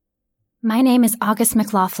My name is August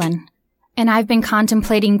McLaughlin, and I've been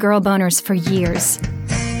contemplating girl boners for years.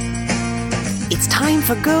 It's time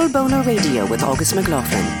for Girl Boner Radio with August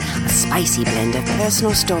McLaughlin. A spicy blend of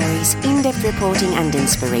personal stories, in-depth reporting and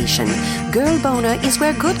inspiration. Girl Boner is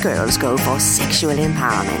where good girls go for sexual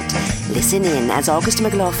empowerment. Listen in as August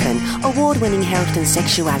McLaughlin, award-winning health and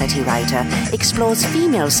sexuality writer, explores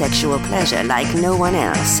female sexual pleasure like no one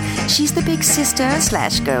else. She's the big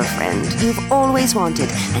sister/girlfriend you've always wanted,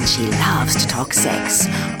 and she loves to talk sex.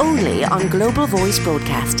 Only on Global Voice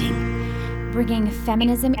Broadcasting. Bringing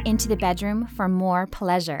feminism into the bedroom for more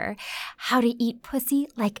pleasure, how to eat pussy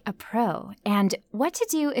like a pro, and what to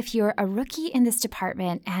do if you're a rookie in this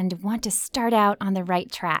department and want to start out on the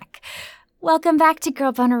right track. Welcome back to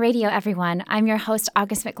Girl Boner Radio, everyone. I'm your host,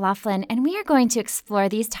 August McLaughlin, and we are going to explore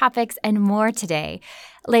these topics and more today.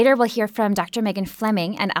 Later, we'll hear from Dr. Megan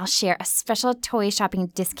Fleming, and I'll share a special toy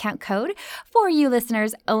shopping discount code for you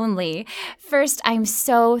listeners only. First, I'm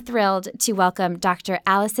so thrilled to welcome Dr.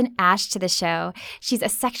 Allison Ash to the show. She's a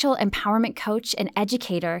sexual empowerment coach and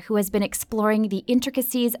educator who has been exploring the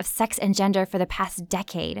intricacies of sex and gender for the past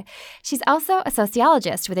decade. She's also a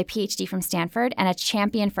sociologist with a PhD from Stanford and a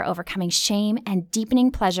champion for overcoming shame and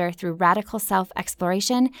deepening pleasure through radical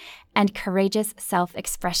self-exploration and courageous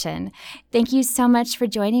self-expression. Thank you so much for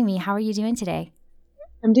joining me. How are you doing today?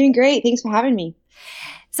 I'm doing great. Thanks for having me.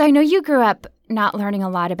 So I know you grew up not learning a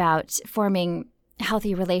lot about forming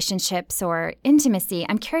healthy relationships or intimacy.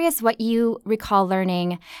 I'm curious what you recall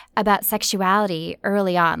learning about sexuality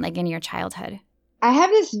early on, like in your childhood. I have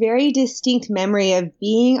this very distinct memory of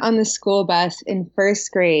being on the school bus in first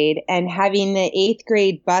grade and having the eighth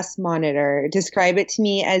grade bus monitor describe it to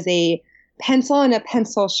me as a pencil and a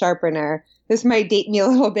pencil sharpener. This might date me a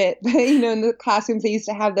little bit, but in the classrooms, they used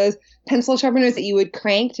to have those pencil sharpeners that you would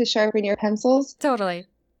crank to sharpen your pencils. Totally.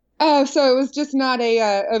 Oh, so it was just not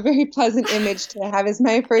a very pleasant image to have as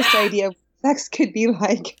my first idea of what sex could be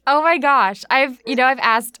like. Oh my gosh. I've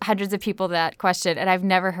asked hundreds of people that question, and I've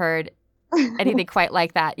never heard anything quite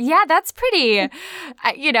like that. Yeah, that's pretty,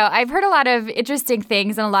 I've heard a lot of interesting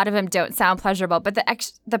things, and a lot of them don't sound pleasurable, but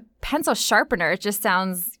the pencil sharpener just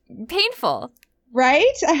sounds painful. Right?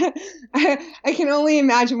 I can only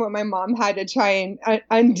imagine what my mom had to try and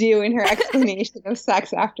undo in her explanation of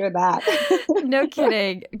sex after that. No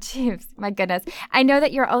kidding. Jeez, my goodness. I know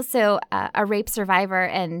that you're also a rape survivor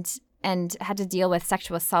and had to deal with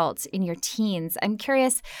sexual assault in your teens. I'm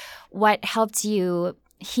curious what helped you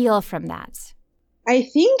heal from that. I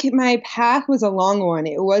think my path was a long one.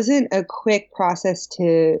 It wasn't a quick process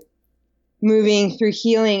to moving through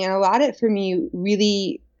healing, and a lot of it for me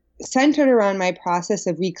really centered around my process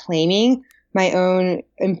of reclaiming my own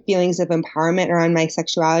feelings of empowerment around my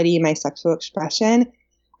sexuality and my sexual expression,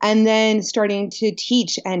 and then starting to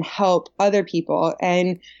teach and help other people.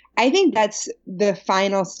 And I think that's the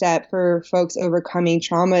final step for folks overcoming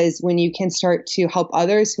trauma, is when you can start to help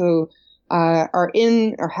others who are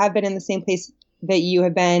in or have been in the same place that you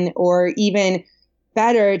have been, or even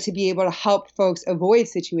better, to be able to help folks avoid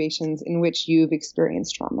situations in which you've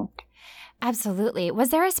experienced trauma. Absolutely. Was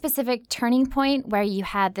there a specific turning point where you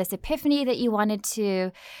had this epiphany that you wanted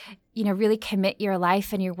to, really commit your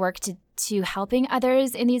life and your work to helping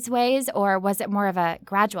others in these ways, or was it more of a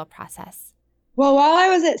gradual process? Well, while I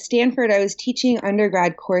was at Stanford, I was teaching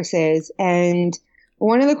undergrad courses, and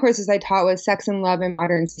one of the courses I taught was Sex and Love in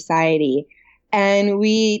Modern Society. And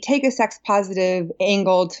we take a sex positive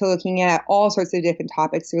angle to looking at all sorts of different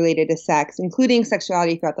topics related to sex, including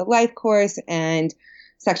sexuality throughout the life course and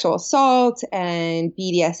sexual assault and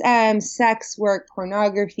BDSM, sex work,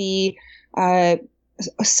 pornography,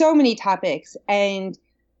 so many topics. And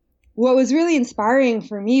what was really inspiring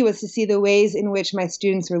for me was to see the ways in which my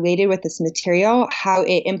students related with this material, how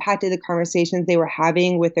it impacted the conversations they were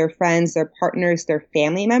having with their friends, their partners, their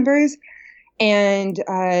family members, and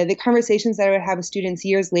the conversations that I would have with students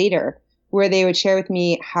years later, where they would share with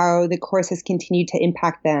me how the course has continued to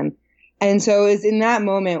impact them. And so it was in that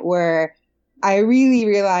moment where I really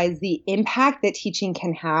realized the impact that teaching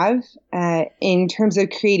can have in terms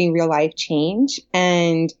of creating real life change.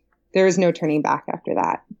 And there was no turning back after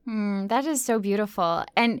that. That is so beautiful.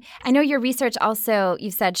 And I know your research also,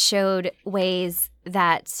 you said, showed ways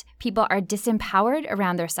that people are disempowered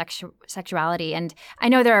around their sexuality. And I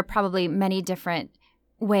know there are probably many different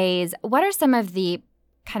ways. What are some of the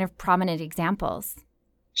kind of prominent examples?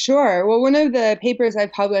 Sure. Well, one of the papers I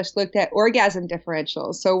published looked at orgasm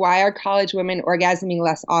differentials. So why are college women orgasming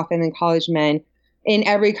less often than college men in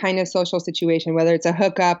every kind of social situation, whether it's a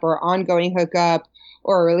hookup or ongoing hookup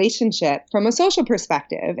or a relationship, from a social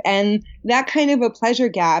perspective? And that kind of a pleasure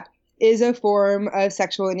gap is a form of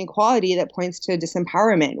sexual inequality that points to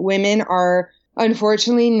disempowerment. Women are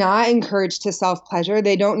unfortunately not encouraged to self-pleasure.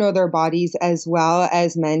 They don't know their bodies as well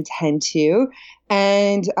as men tend to.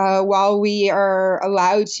 And while we are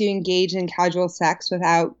allowed to engage in casual sex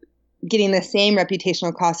without getting the same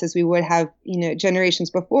reputational costs as we would have, generations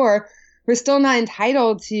before, we're still not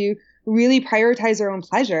entitled to really prioritize our own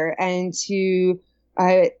pleasure and to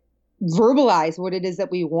verbalize what it is that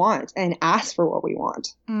we want and ask for what we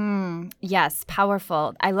want. Yes,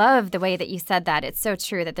 powerful. I love the way that you said that. It's so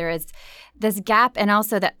true that there is this gap, and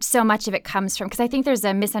also that so much of it comes from, because I think there's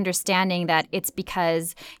a misunderstanding that it's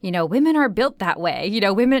because, women are built that way.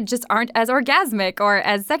 Women just aren't as orgasmic or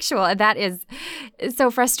as sexual. And that is so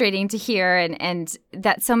frustrating to hear, and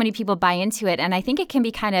that so many people buy into it. And I think it can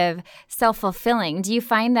be kind of self-fulfilling. Do you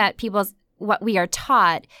find that what we are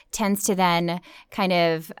taught tends to then kind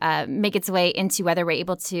of make its way into whether we're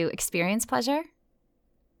able to experience pleasure?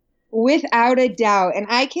 Without a doubt. And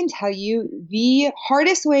I can tell you the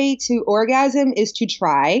hardest way to orgasm is to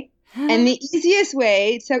try. And the easiest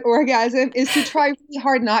way to orgasm is to try really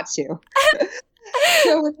hard not to.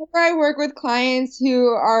 So whenever I work with clients who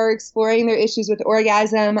are exploring their issues with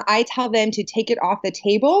orgasm, I tell them to take it off the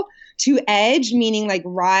table, to edge, meaning like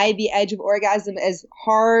ride the edge of orgasm as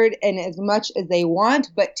hard and as much as they want,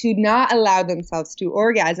 but to not allow themselves to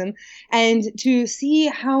orgasm, and to see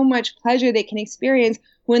how much pleasure they can experience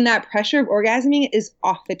when that pressure of orgasming is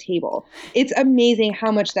off the table. It's amazing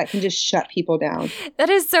how much that can just shut people down. That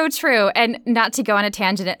is so true. And not to go on a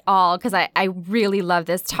tangent at all, because I really love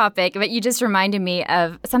this topic, but you just reminded me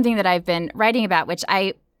of something that I've been writing about, which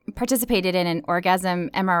I participated in an orgasm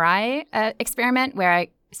MRI experiment where I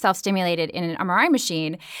self-stimulated in an MRI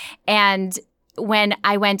machine. And when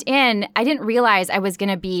I went in, I didn't realize I was going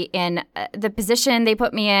to be in the position they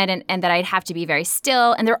put me in, and that I'd have to be very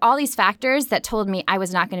still. And there are all these factors that told me I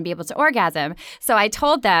was not going to be able to orgasm. So I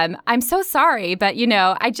told them, I'm so sorry, but,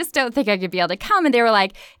 I just don't think I could be able to come. And they were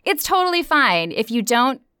like, it's totally fine. If you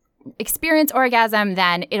don't experience orgasm,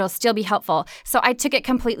 then it'll still be helpful. So I took it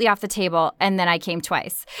completely off the table, and then I came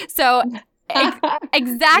twice. So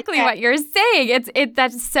exactly what you're saying.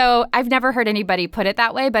 That's so, I've never heard anybody put it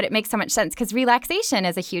that way, but it makes so much sense because relaxation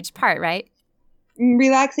is a huge part, right?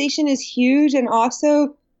 Relaxation is huge, and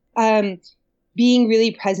also being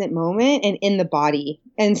really present moment and in the body.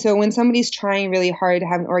 And so when somebody's trying really hard to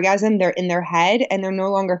have an orgasm, they're in their head and they're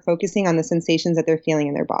no longer focusing on the sensations that they're feeling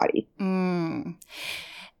in their body.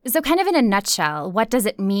 So kind of in a nutshell, what does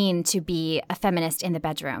it mean to be a feminist in the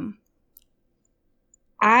bedroom?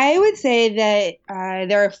 I would say that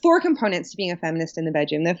there are 4 components to being a feminist in the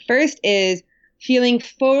bedroom. The first is feeling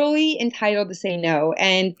fully entitled to say no.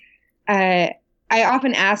 And I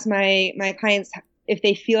often ask my clients if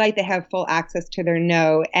they feel like they have full access to their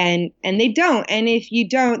no, and they don't. And if you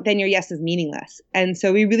don't, then your yes is meaningless. And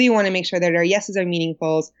so we really want to make sure that our yeses are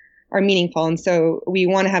meaningful. And so we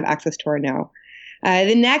want to have access to our no.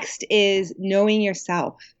 The next is knowing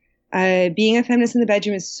yourself. Being a feminist in the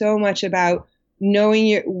bedroom is so much about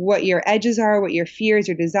knowing what your edges are, what your fears,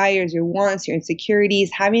 your desires, your wants, your insecurities.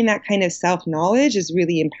 Having that kind of self-knowledge is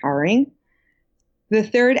really empowering. The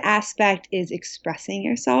third aspect is expressing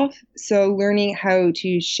yourself. So learning how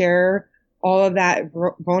to share all of that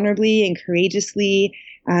vulnerably and courageously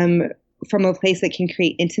from a place that can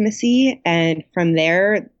create intimacy. And from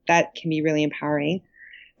there, that can be really empowering.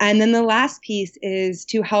 And then the last piece is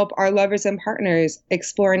to help our lovers and partners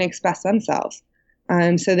explore and express themselves.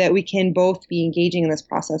 So that we can both be engaging in this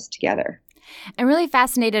process together. I'm really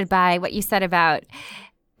fascinated by what you said about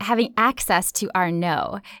having access to our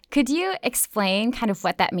no. Could you explain kind of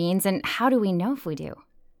what that means, and how do we know if we do?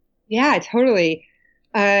 Yeah, totally.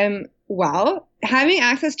 Well, having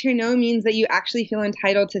access to your no means that you actually feel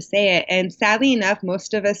entitled to say it. And sadly enough,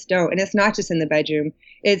 most of us don't. And it's not just in the bedroom.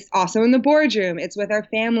 It's also in the boardroom. It's with our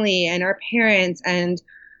family and our parents and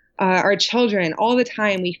our children. All the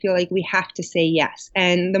time we feel like we have to say yes.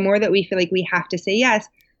 And the more that we feel like we have to say yes,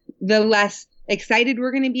 the less excited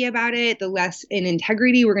we're going to be about it, the less in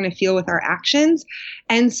integrity we're going to feel with our actions.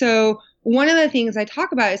 And so one of the things I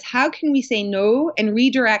talk about is how can we say no and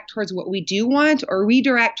redirect towards what we do want, or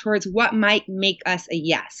redirect towards what might make us a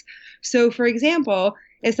yes. So for example,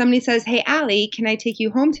 if somebody says, hey, Allie, can I take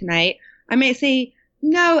you home tonight? I might say,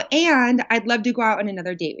 no, and I'd love to go out on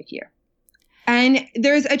another date with you. And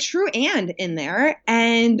there's a true and in there,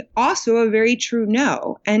 and also a very true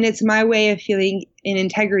no. And it's my way of feeling in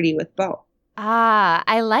integrity with both.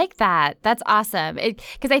 I like that. That's awesome.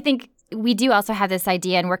 Because I think we do also have this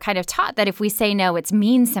idea, and we're kind of taught that if we say no, it's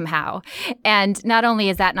mean somehow. And not only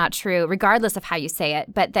is that not true, regardless of how you say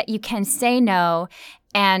it, but that you can say no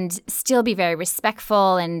and still be very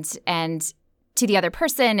respectful and to the other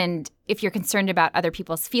person. And if you're concerned about other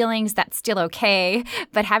people's feelings, that's still okay.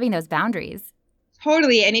 But having those boundaries.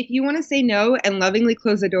 Totally. And if you want to say no and lovingly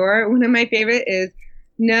close the door, one of my favorite is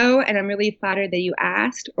no, and I'm really flattered that you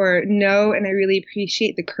asked, or no, and I really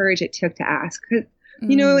appreciate the courage it took to ask. Because,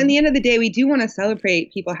 you know, in the end of the day, we do want to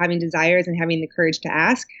celebrate people having desires and having the courage to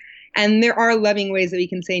ask. And there are loving ways that we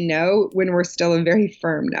can say no when we're still a very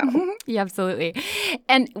firm no. Yeah, absolutely.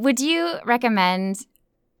 And would you recommend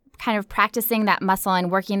kind of practicing that muscle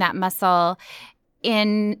and working that muscle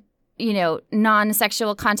in, you know,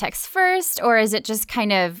 non-sexual context first, or is it just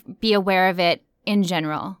kind of be aware of it in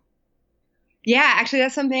general? Yeah, actually,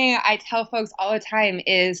 that's something I tell folks all the time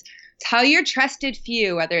is tell your trusted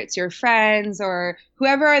few, whether it's your friends or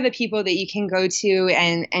whoever are the people that you can go to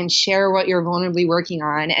and share what you're vulnerably working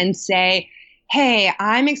on, and say, hey,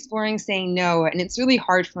 I'm exploring saying no, and it's really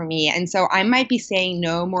hard for me. And so I might be saying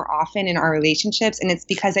no more often in our relationships, and it's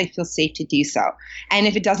because I feel safe to do so. And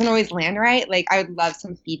if it doesn't always land right, like, I would love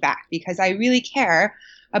some feedback, because I really care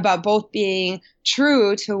about both being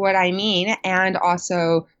true to what I mean, and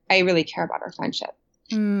also I really care about our friendship.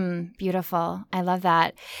 Beautiful. I love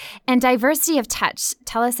that. And diversity of touch.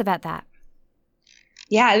 Tell us about that.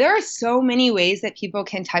 Yeah, there are so many ways that people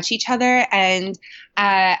can touch each other. And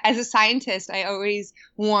as a scientist, I always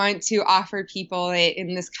want to offer people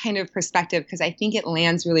in this kind of perspective, because I think it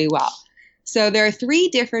lands really well. So there are 3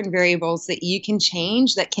 different variables that you can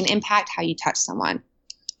change that can impact how you touch someone.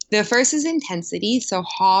 The first is intensity, so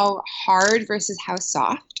how hard versus how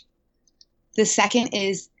soft. The second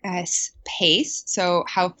is pace, so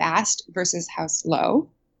how fast versus how slow.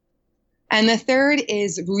 And the third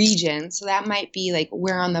is region. So that might be like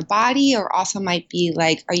where on the body, or also might be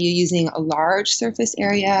like, are you using a large surface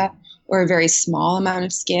area or a very small amount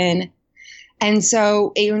of skin? And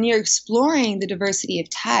so when you're exploring the diversity of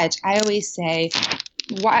touch, I always say,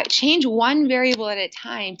 change one variable at a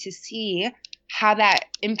time to see how that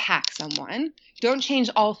impacts someone. Don't change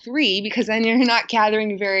all 3, because then you're not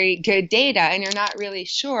gathering very good data and you're not really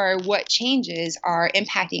sure what changes are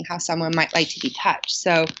impacting how someone might like to be touched.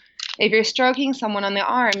 So if you're stroking someone on the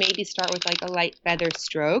arm, maybe start with like a light feather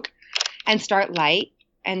stroke and start light.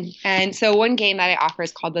 And so one game that I offer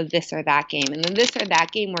is called the this or that game. And the this or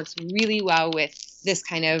that game works really well with this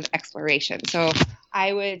kind of exploration. So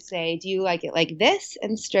I would say, do you like it like this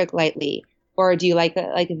and stroke lightly? Or do you like it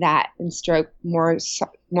like that and stroke more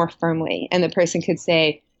firmly? And the person could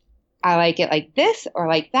say, I like it like this or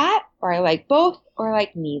like that, or I like both, or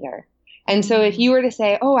like neither. And so if you were to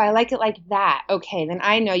say, oh, I like it like that, okay, then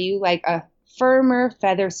I know you like a firmer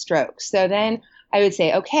feather stroke. So then I would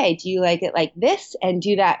say, okay, do you like it like this and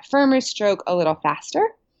do that firmer stroke a little faster?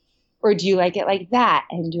 Or do you like it like that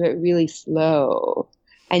and do it really slow?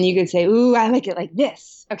 And you could say, ooh, I like it like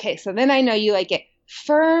this. Okay, so then I know you like it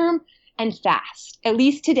firm and fast, at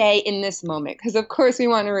least today in this moment. Because of course we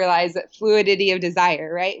want to realize that fluidity of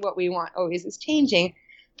desire, right? What we want always is changing.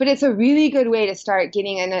 But it's a really good way to start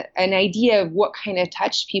getting an idea of what kind of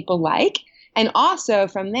touch people like. And also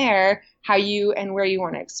from there, how you and where you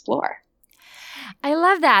want to explore. I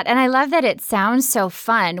love that. And I love that it sounds so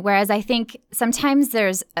fun. Whereas I think sometimes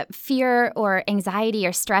there's fear or anxiety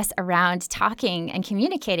or stress around talking and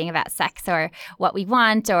communicating about sex or what we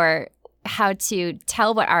want or how to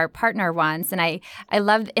tell what our partner wants. And I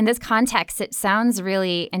love in this context, it sounds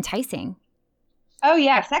really enticing. Oh,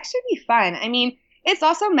 yeah. Sex should be fun. I mean, it's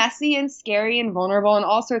also messy and scary and vulnerable and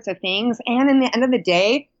all sorts of things. And in the end of the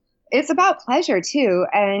day, it's about pleasure too.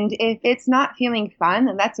 And if it's not feeling fun,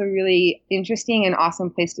 then that's a really interesting and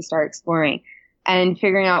awesome place to start exploring and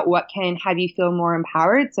figuring out what can have you feel more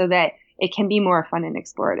empowered so that it can be more fun and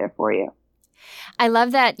explorative for you. I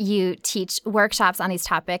love that you teach workshops on these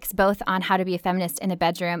topics, both on how to be a feminist in the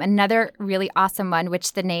bedroom. Another really awesome one,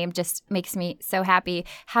 which the name just makes me so happy,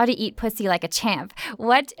 How to Eat Pussy Like a Champ.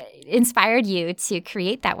 What inspired you to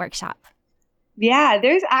create that workshop? Yeah,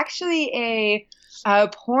 there's actually a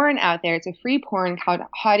porn out there. It's a free porn called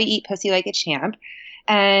How to Eat Pussy Like a Champ.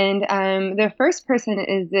 And the first person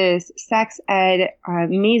is this sex ed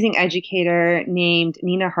amazing educator named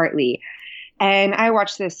Nina Hartley. And I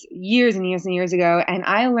watched this years and years and years ago, and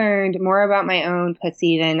I learned more about my own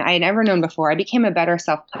pussy than I had ever known before. I became a better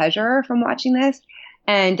self-pleasurer from watching this,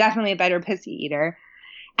 and definitely a better pussy eater.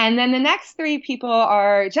 And then the next 3 people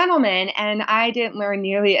are gentlemen, and I didn't learn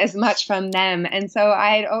nearly as much from them. And so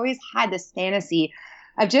I had always had this fantasy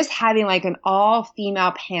of just having like an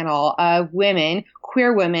all-female panel of women,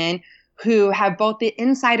 queer women, who have both the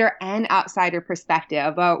insider and outsider perspective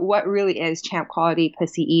about what really is champ quality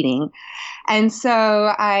pussy eating. And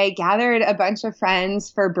so I gathered a bunch of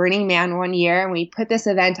friends for Burning Man one year, and we put this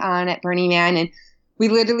event on at Burning Man, and we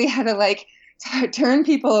literally had to like turn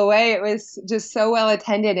people away. It was just so well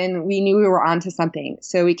attended, and we knew we were onto something.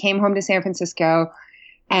 So we came home to San Francisco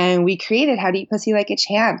and we created How to Eat Pussy Like a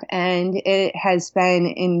Champ. And it has been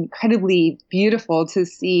incredibly beautiful to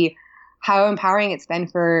see how empowering it's been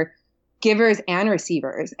for givers and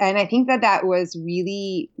receivers. And I think that that was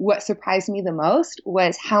really what surprised me the most,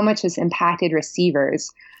 was how much it's impacted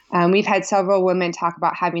receivers. We've had several women talk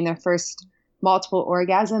about having their first multiple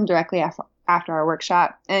orgasm directly after our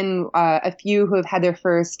workshop, and a few who have had their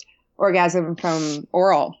first orgasm from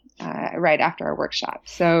oral right after our workshop.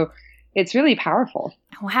 So it's really powerful.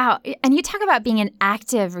 Wow. And you talk about being an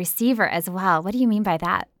active receiver as well. What do you mean by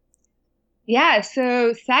that? Yeah,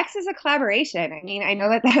 so sex is a collaboration. I mean, I know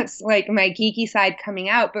that that's like my geeky side coming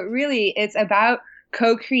out, but really it's about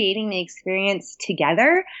co-creating the experience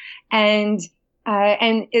together. And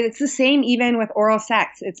it's the same even with oral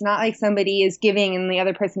sex. It's not like somebody is giving and the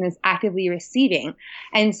other person is actively receiving.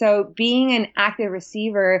 And so being an active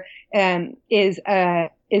receiver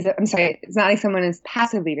it's not like someone is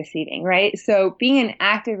passively receiving, right? So being an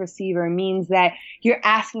active receiver means that you're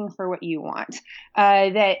asking for what you want.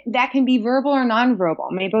 That can be verbal or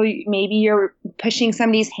nonverbal. Maybe you're pushing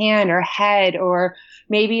somebody's hand or head, or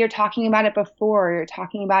maybe you're talking about it before, or you're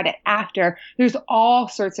talking about it after. There's all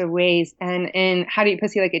sorts of ways. And in How to Eat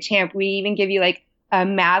Pussy Like a Champ, we even give you like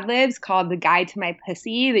Mad Libs called The Guide to My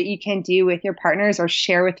Pussy that you can do with your partners or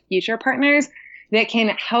share with future partners that can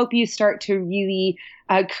help you start to really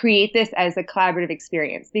create this as a collaborative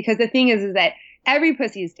experience. Because the thing is that every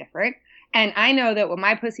pussy is different. And I know that what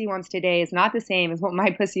my pussy wants today is not the same as what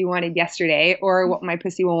my pussy wanted yesterday or what my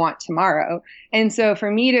pussy will want tomorrow. And so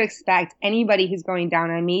for me to expect anybody who's going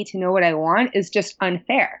down on me to know what I want is just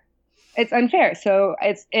unfair. It's unfair. So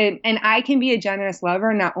and I can be a generous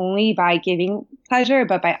lover not only by giving pleasure,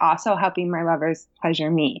 but by also helping my lovers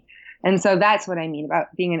pleasure me. And so that's what I mean about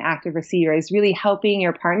being an active receiver, is really helping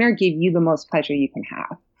your partner give you the most pleasure you can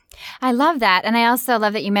have. I love that. And I also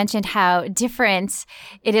love that you mentioned how different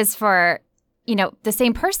it is for, the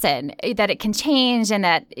same person, that it can change and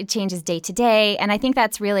that it changes day to day. And I think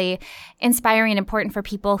that's really inspiring and important for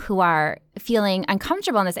people who are feeling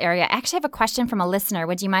uncomfortable in this area. I actually have a question from a listener.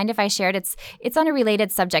 Would you mind if I shared? It's on a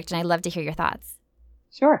related subject, and I'd love to hear your thoughts.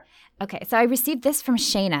 Sure. Okay, so I received this from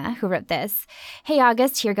Shayna, who wrote this. Hey,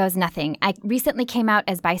 August, here goes nothing. I recently came out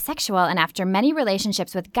as bisexual, and after many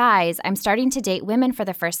relationships with guys, I'm starting to date women for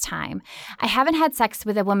the first time. I haven't had sex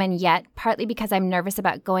with a woman yet, partly because I'm nervous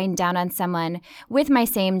about going down on someone with my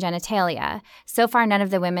same genitalia. So far, none of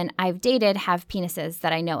the women I've dated have penises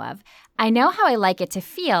that I know of. I know how I like it to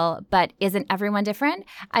feel, but isn't everyone different?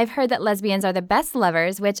 I've heard that lesbians are the best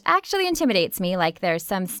lovers, which actually intimidates me, like there's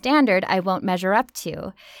some standard I won't measure up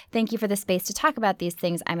to. Thank you for the space to talk about these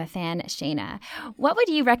things. I'm a fan, Shayna. What would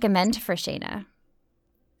you recommend for Shayna?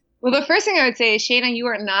 Well, the first thing I would say is, Shayna, you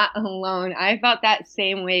are not alone. I felt that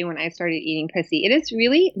same way when I started eating pussy. It is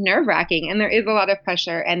really nerve-wracking, and there is a lot of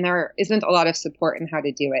pressure, and there isn't a lot of support in how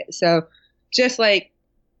to do it. So just like,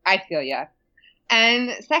 I feel ya.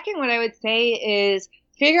 And second, what I would say is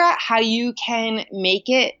figure out how you can make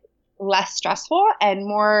it less stressful and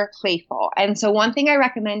more playful. And so one thing I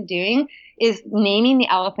recommend doing is naming the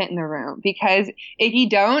elephant in the room, because if you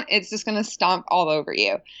don't, it's just going to stomp all over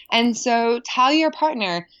you. And so tell your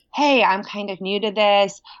partner, hey, I'm kind of new to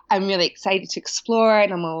this. I'm really excited to explore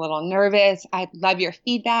and I'm a little nervous. I'd love your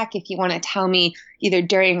feedback if you want to tell me either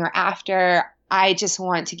during or after. I just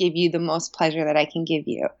want to give you the most pleasure that I can give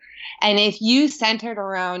you. And if you centered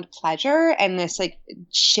around pleasure and this like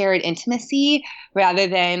shared intimacy rather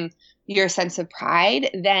than your sense of pride,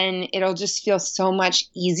 then it'll just feel so much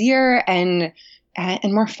easier and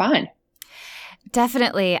more fun.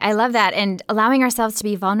 Definitely. I love that. And allowing ourselves to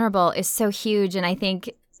be vulnerable is so huge. And I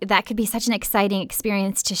think that could be such an exciting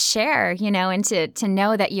experience to share, and to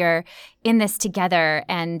know that you're in this together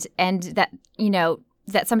and that,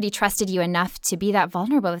 that somebody trusted you enough to be that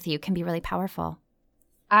vulnerable with you can be really powerful.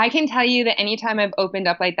 I can tell you that anytime I've opened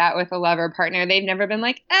up like that with a lover partner, they've never been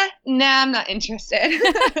like, nah, I'm not interested.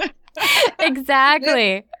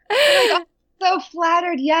 Exactly. Like, oh, so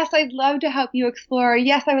flattered. Yes, I'd love to help you explore.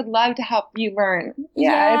 Yes, I would love to help you learn.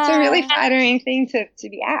 Yeah. It's a really flattering thing to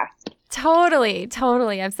be asked. Totally.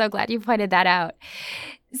 I'm so glad you pointed that out.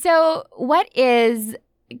 So what is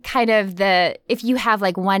kind of if you have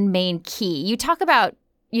like one main key, you talk about,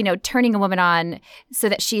 turning a woman on so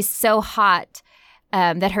that she's so hot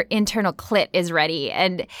that her internal clit is ready.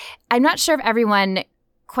 And I'm not sure if everyone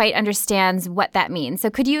quite understands what that means. So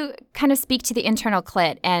could you kind of speak to the internal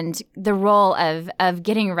clit and the role of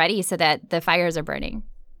getting ready so that the fires are burning?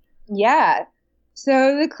 Yeah.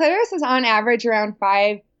 So the clitoris is on average around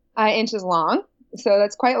 5 inches long. So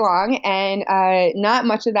that's quite long. And not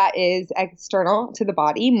much of that is external to the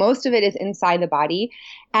body. Most of it is inside the body.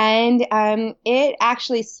 And it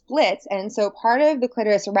actually splits. And so part of the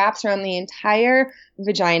clitoris wraps around the entire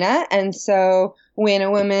vagina. And so when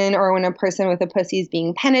a woman or when a person with a pussy is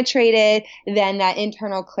being penetrated, then that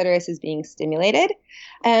internal clitoris is being stimulated.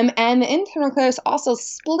 And the internal clitoris also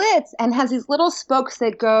splits and has these little spokes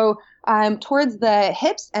that go towards the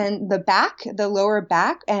hips and the back, the lower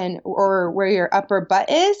back, or where your upper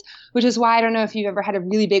butt is, which is why I don't know if you've ever had a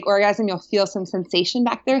really big orgasm, you'll feel some sensation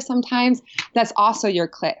back there sometimes. That's also your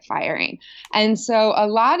clit firing. And so a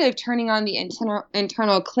lot of turning on the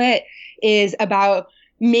internal clit is about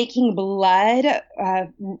making blood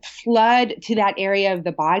flood to that area of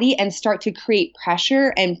the body and start to create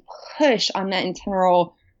pressure and push on that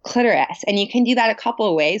internal clitoris. And you can do that a couple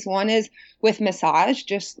of ways. One is with massage,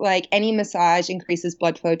 just like any massage increases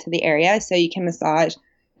blood flow to the area. So you can massage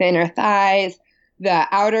the inner thighs, the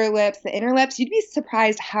outer lips, the inner lips. You'd be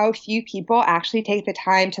surprised how few people actually take the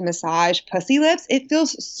time to massage pussy lips. It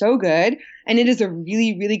feels so good. And it is a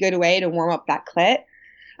really, really good way to warm up that clit.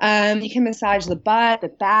 You can massage the butt, the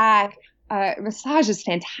back. Massage is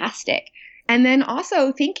fantastic. And then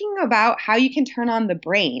also thinking about how you can turn on the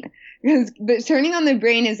brain, because turning on the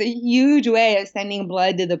brain is a huge way of sending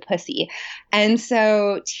blood to the pussy. And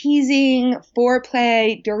so teasing,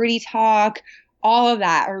 foreplay, dirty talk, all of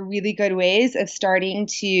that are really good ways of starting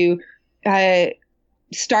the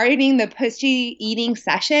pussy eating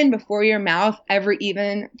session before your mouth ever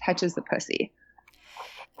even touches the pussy.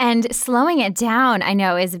 And slowing it down, I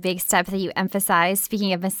know, is a big step that you emphasize.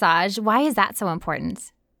 Speaking of massage, why is that so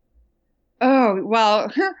important? Oh,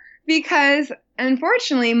 well, because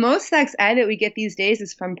unfortunately, most sex ed that we get these days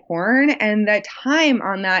is from porn, and the time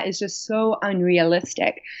on that is just so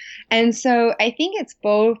unrealistic. And so I think it's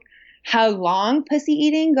both how long pussy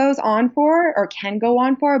eating goes on for or can go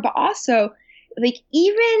on for, but also like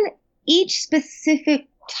even each specific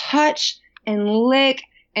touch and lick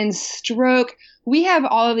and stroke. We have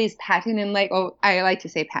all of these patented, I like to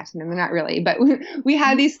say patented, they're not really, but we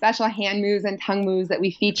have these special hand moves and tongue moves that we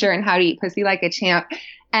feature in How to Eat Pussy Like a Champ.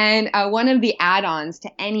 And one of the add-ons to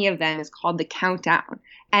any of them is called the countdown.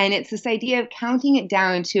 And it's this idea of counting it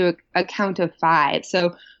down to a count of 5.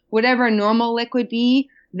 So whatever a normal lick would be,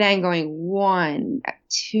 then going 1,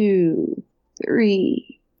 2,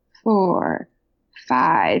 3, 4,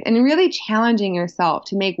 5, and really challenging yourself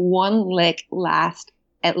to make one lick last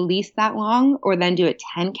at least that long, or then do a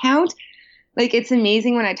 10 count. Like, it's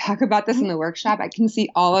amazing when I talk about this in the workshop, I can see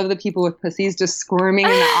all of the people with pussies just squirming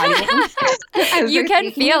in the audience. You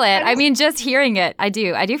can feel it. I mean, just hearing it, I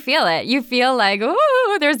do feel it. You feel like,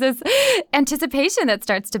 ooh, there's this anticipation that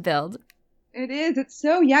starts to build. It is. It's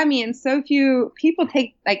so yummy, and so few people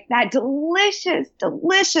take like that delicious,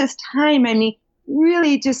 delicious time. I mean,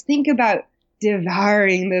 really just think about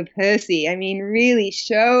devouring the pussy. I mean, really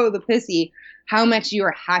show the pussy how much you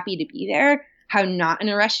are happy to be there, how not in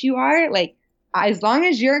a rush you are. Like, as long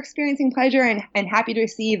as you're experiencing pleasure and happy to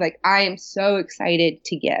receive, like, I am so excited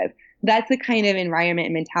to give. That's the kind of environment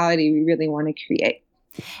and mentality we really want to create.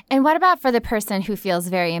 And what about for the person who feels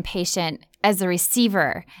very impatient as a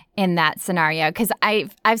receiver in that scenario? Because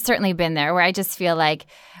I've certainly been there where I just feel like,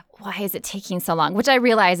 why is it taking so long? Which I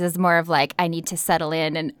realize is more of like, I need to settle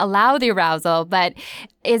in and allow the arousal. But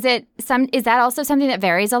is that also something that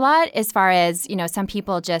varies a lot as far as, some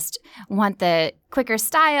people just want the quicker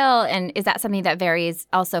style? And is that something that varies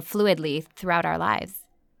also fluidly throughout our lives?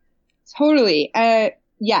 Totally.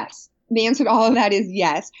 Yes. The answer to all of that is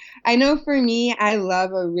yes. I know for me, I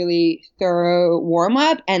love a really thorough warm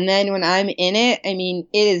up. And then when I'm in it, I mean,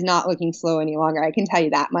 it is not looking slow any longer. I can tell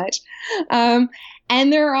you that much.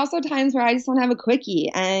 And there are also times where I just want to have a quickie.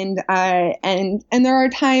 And there are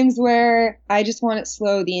times where I just want it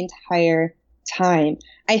slow the entire time.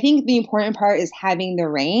 I think the important part is having the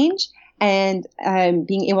range and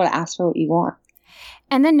being able to ask for what you want.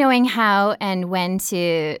 And then knowing how and when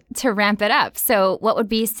to ramp it up. So what would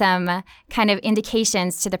be some kind of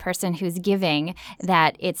indications to the person who's giving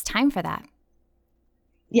that it's time for that?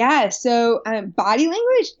 Yeah, so body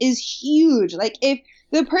language is huge. Like, if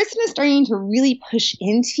the person is starting to really push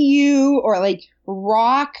into you or like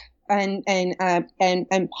rock and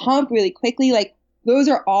pump really quickly, like, those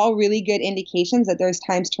are all really good indications that there's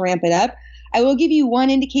times to ramp it up. I will give you one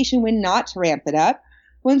indication when not to ramp it up.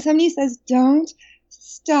 When somebody says, don't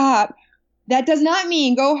stop, that does not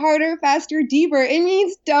mean go harder, faster, deeper. It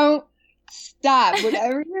means don't Stop.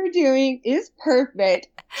 Whatever you're doing is perfect.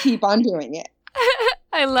 Keep on doing it.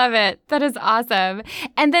 I love it. That is awesome.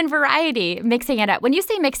 And then variety, mixing it up. When you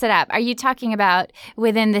say mix it up, are you talking about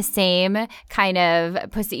within the same kind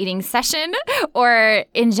of pussy eating session or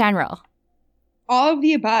in general? All of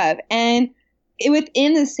the above. And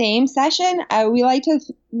within the same session, we like to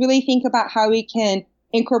really think about how we can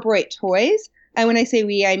incorporate toys. And when I say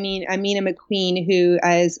we, I mean Amina McQueen, who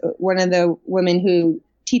is one of the women who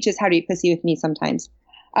teaches how to eat pussy with me sometimes.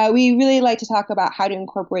 We really like to talk about how to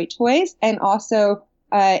incorporate toys, and also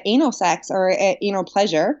anal sex or anal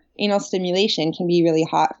pleasure. Anal stimulation can be really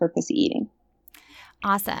hot for pussy eating.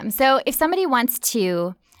 Awesome. So if somebody wants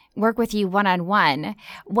to work with you one-on-one,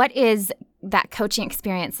 what is that coaching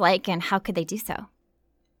experience like, and how could they do so?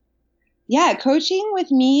 Yeah, coaching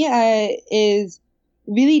with me is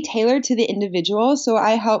really tailored to the individual. So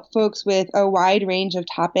I help folks with a wide range of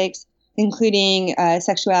topics, including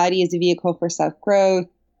sexuality as a vehicle for self-growth,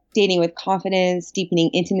 dating with confidence, deepening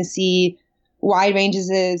intimacy, wide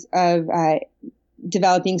ranges of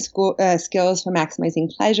developing skills for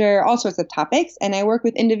maximizing pleasure, all sorts of topics. And I work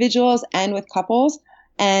with individuals and with couples,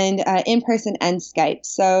 and in person and Skype.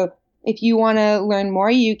 So if you want to learn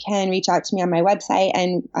more, you can reach out to me on my website,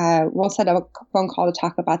 and we'll set up a phone call to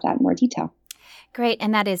talk about that in more detail. Great.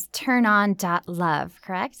 And that is turnon.love,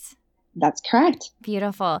 correct? That's correct.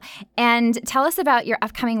 Beautiful. And tell us about your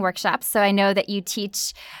upcoming workshops. So I know that you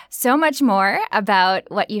teach so much more about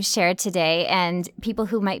what you've shared today, and people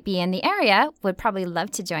who might be in the area would probably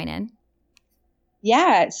love to join in.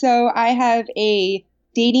 Yeah. So I have a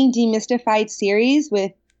Dating Demystified series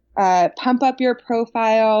with Pump Up Your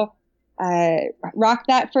Profile, Rock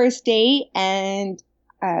That First Date, and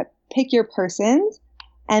Pick Your Persons.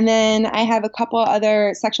 And then I have a couple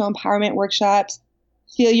other sexual empowerment workshops.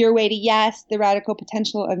 Feel Your Way to Yes, The Radical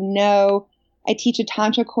Potential of No. I teach a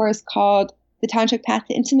Tantra course called The Tantric Path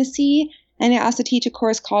to Intimacy. And I also teach a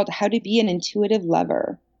course called How to Be an Intuitive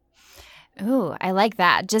Lover. Ooh, I like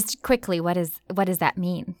that. Just quickly, what does that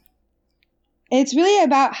mean? It's really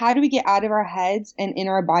about how do we get out of our heads and in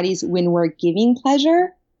our bodies when we're giving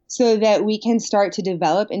pleasure, so that we can start to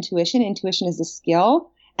develop intuition. Intuition is a skill.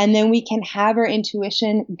 And then we can have our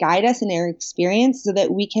intuition guide us in our experience, so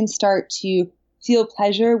that we can start to feel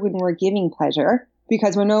pleasure when we're giving pleasure,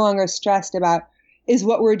 because we're no longer stressed about, is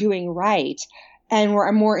what we're doing right? And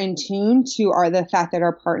we're more in tune to the fact that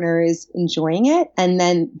our partner is enjoying it. And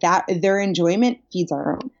then that their enjoyment feeds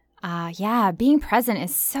our own. Yeah, being present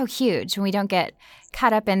is so huge when we don't get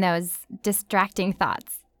caught up in those distracting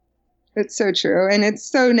thoughts. It's so true. And it's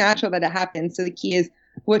so natural that it happens. So the key is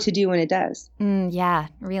what to do when it does. Yeah,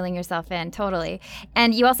 reeling yourself in, totally.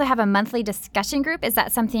 And you also have a monthly discussion group. Is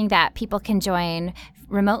that something that people can join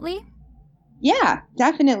remotely? Yeah,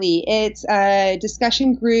 definitely. It's a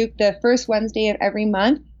discussion group the first Wednesday of every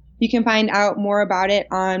month. You can find out more about it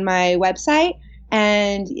on my website,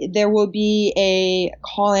 and there will be a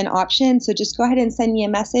call-in option. So just go ahead and send me a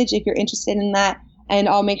message if you're interested in that, and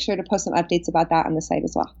I'll make sure to post some updates about that on the site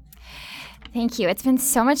as well. Thank you. It's been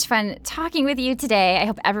so much fun talking with you today. I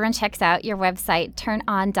hope everyone checks out your website,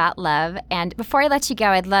 turnon.love. And before I let you go,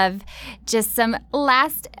 I'd love just some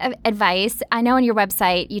last advice. I know on your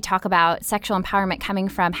website you talk about sexual empowerment coming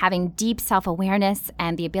from having deep self-awareness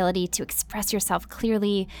and the ability to express yourself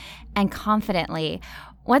clearly and confidently.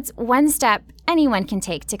 What's one step anyone can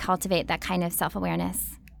take to cultivate that kind of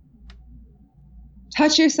self-awareness?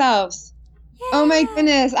 Touch yourselves. Oh my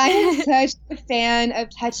goodness, I am such a fan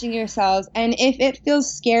of touching yourselves. And if it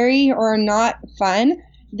feels scary or not fun,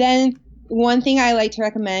 then one thing I like to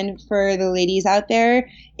recommend for the ladies out there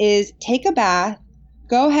is take a bath.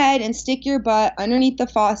 Go ahead and stick your butt underneath the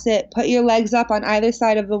faucet, put your legs up on either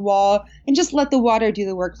side of the wall, and just let the water do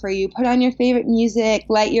the work for you. Put on your favorite music,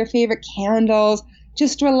 light your favorite candles,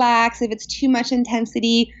 just relax. If it's too much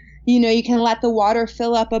intensity, you can let the water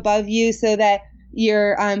fill up above you so that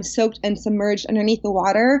you're soaked and submerged underneath the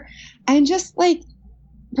water, and just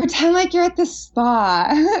pretend like you're at the spa.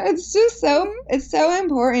 It's so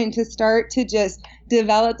important to start to just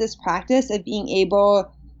develop this practice of being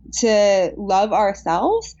able to love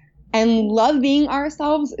ourselves, and love being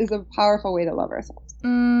ourselves is a powerful way to love ourselves.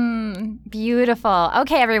 Beautiful.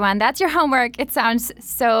 Okay, everyone, that's your homework. It sounds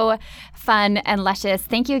so fun and luscious.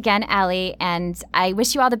 Thank you again, Allie, and I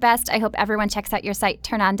wish you all the best. I hope everyone checks out your site,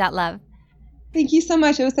 turnon.love. Thank you so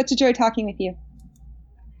much. It was such a joy talking with you.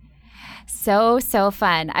 So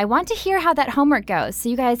fun. I want to hear how that homework goes. So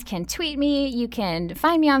you guys can tweet me. You can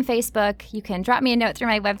find me on Facebook. You can drop me a note through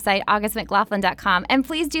my website, augustmclaughlin.com. And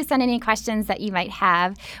please do send any questions that you might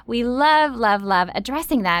have. We love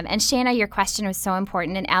addressing them. And Shanna, your question was so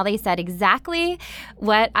important. And Allie said exactly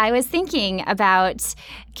what I was thinking about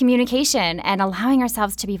communication and allowing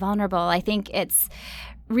ourselves to be vulnerable. I think it's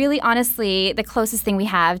really, honestly, the closest thing we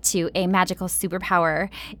have to a magical superpower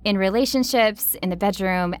in relationships, in the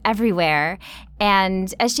bedroom, everywhere.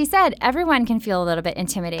 And as she said, everyone can feel a little bit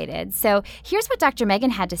intimidated. So here's what Dr.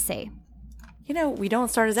 Megan had to say. We don't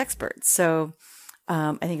start as experts. So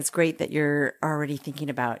I think it's great that you're already thinking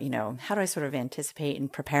about, how do I sort of anticipate and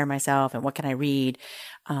prepare myself and what can I read?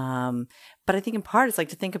 But I think in part, it's like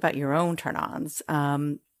to think about your own turn-ons.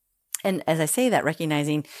 And as I say that,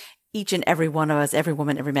 recognizing each and every one of us, every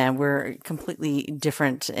woman, every man, we're completely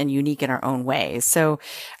different and unique in our own ways. So,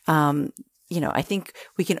 I think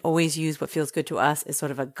we can always use what feels good to us as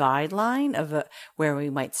sort of a guideline of where we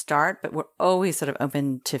might start, but we're always sort of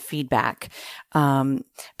open to feedback.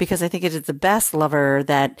 Because I think it is the best lover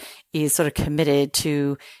that is sort of committed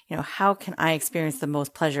to, how can I experience the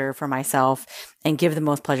most pleasure for myself and give the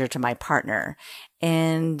most pleasure to my partner?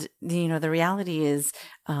 And, the reality is,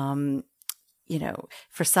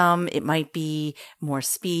 for some, it might be more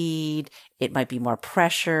speed, it might be more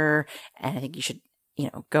pressure. And I think you should,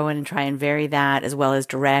 go in and try and vary that, as well as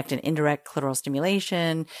direct and indirect clitoral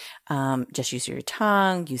stimulation. Just use your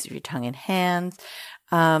tongue and hands.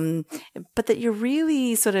 But that you're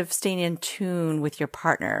really sort of staying in tune with your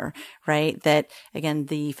partner, right? That again,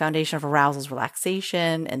 the foundation of arousal is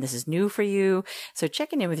relaxation, and this is new for you. So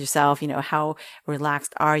checking in with yourself, how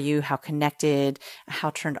relaxed are you? How connected? How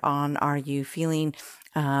turned on are you feeling?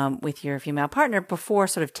 With your female partner before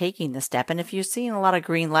sort of taking the step. And if you're seeing a lot of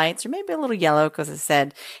green lights or maybe a little yellow, because I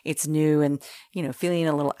said it's new and, feeling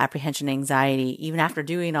a little apprehension, anxiety, even after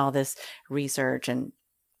doing all this research and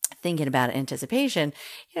thinking about anticipation,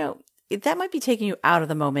 that might be taking you out of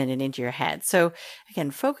the moment and into your head. So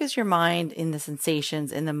again, focus your mind in the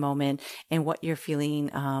sensations in the moment and what you're feeling,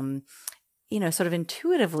 sort of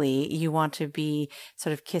intuitively. You want to be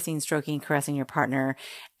sort of kissing, stroking, caressing your partner.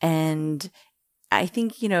 And I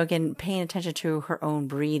think, again, paying attention to her own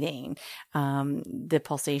breathing, the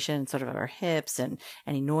pulsation sort of her hips and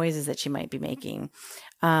any noises that she might be making.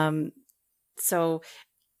 So,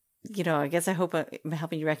 I guess I hope I'm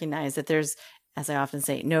helping you recognize that there's, as I often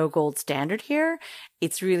say, no gold standard here.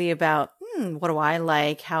 It's really about, what do I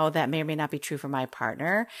like, how that may or may not be true for my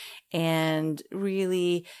partner. And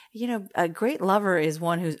really, a great lover is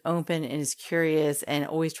one who's open and is curious and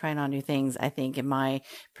always trying on new things, I think, in my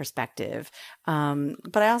perspective.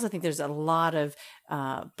 But I also think there's a lot of,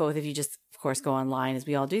 both if you just, of course, go online, as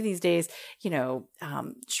we all do these days,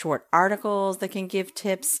 short articles that can give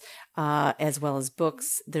tips, as well as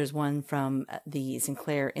books. There's one from the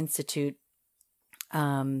Sinclair Institute,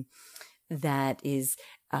 that is,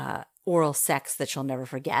 Oral Sex That She'll Never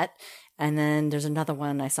Forget. And then there's another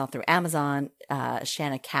one I saw through Amazon,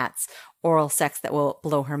 Shanna Katz, Oral Sex That Will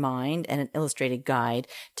Blow Her Mind, and an illustrated guide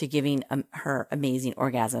to giving her amazing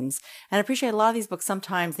orgasms. And I appreciate a lot of these books.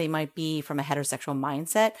 Sometimes they might be from a heterosexual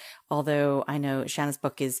mindset, although I know Shanna's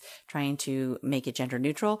book is trying to make it gender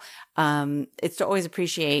neutral. It's to always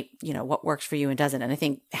appreciate, what works for you and doesn't. And I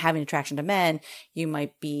think having attraction to men, you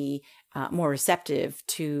might be more receptive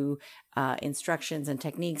to instructions and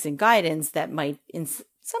techniques and guidance that might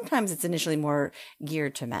sometimes it's initially more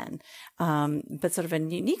geared to men. But sort of a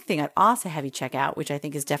unique thing I'd also have you check out, which I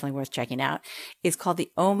think is definitely worth checking out, is called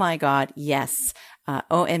the Oh My God Yes,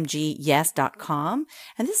 omgyes.com.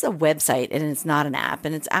 And this is a website and it's not an app.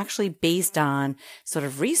 And it's actually based on sort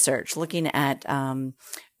of research looking at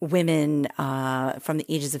women from the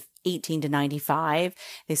ages of 18 to 95.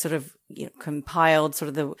 They sort of compiled sort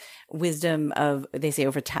of the wisdom of, they say,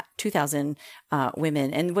 over 2,000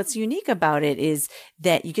 women. And what's unique about it is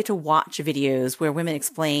that you get to watch videos where women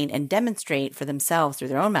explain and demonstrate for themselves through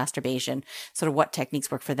their own masturbation, sort of what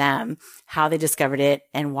techniques work for them, how they discovered it,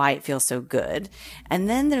 and why it feels so good. And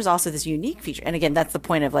then there's also this unique feature. And again, that's the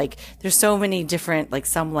point of there's so many different,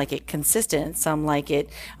 some like it consistent, some like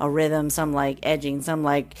it a rhythm, some like edging, some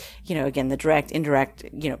like, again, the direct, indirect,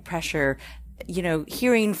 pressure.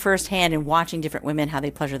 Hearing firsthand and watching different women, how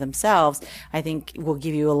they pleasure themselves, I think will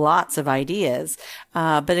give you lots of ideas.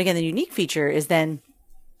 But again, the unique feature is then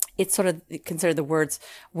it's sort of considered the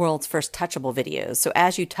world's first touchable videos. So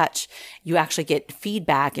as you touch, you actually get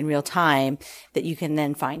feedback in real time that you can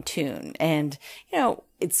then fine tune. And,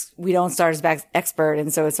 we don't start as expert.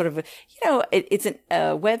 And so it's sort of, it's a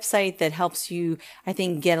website that helps you, I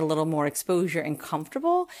think, get a little more exposure and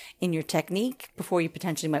comfortable in your technique before you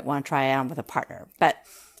potentially might want to try it on with a partner. But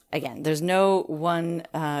again, there's no one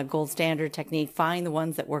gold standard technique. Find the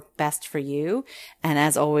ones that work best for you. And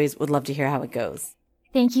as always, would love to hear how it goes.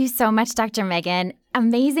 Thank you so much, Dr. Megan.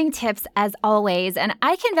 Amazing tips as always. And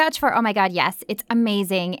I can vouch for, oh my God, yes, it's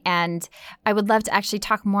amazing. And I would love to actually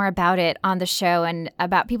talk more about it on the show and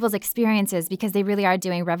about people's experiences, because they really are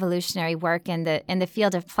doing revolutionary work in the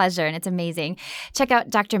field of pleasure. And it's amazing. Check out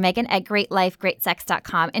Dr. Megan at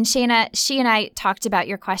greatlifegreatsex.com. And Shayna, she and I talked about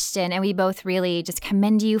your question, and we both really just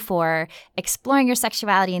commend you for exploring your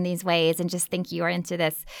sexuality in these ways and just think you are into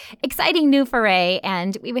this exciting new foray.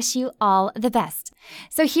 And we wish you all the best.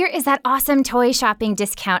 So here is that awesome toy shopping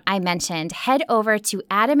discount I mentioned. Head over to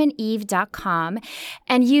adamandeve.com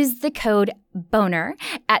and use the code BONER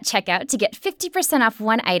at checkout to get 50% off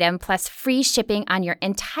one item plus free shipping on your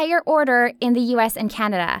entire order in the US and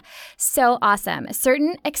Canada. So awesome.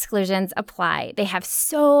 Certain exclusions apply. They have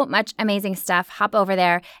so much amazing stuff. Hop over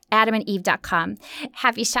there, adamandeve.com.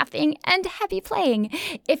 Happy shopping and happy playing.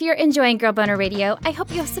 If you're enjoying Girl Boner Radio, I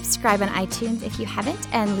hope you'll subscribe on iTunes if you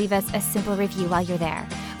haven't, and leave us a simple review while you're there.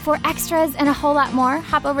 For extras and a whole lot more,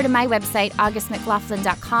 hop over to my website,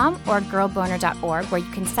 augustmclaughlin.com or girlboner.org, where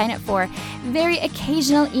you can sign up for very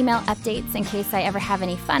occasional email updates in case I ever have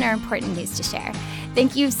any fun or important news to share.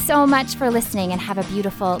 Thank you so much for listening, and have a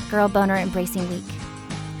beautiful Girl Boner embracing week.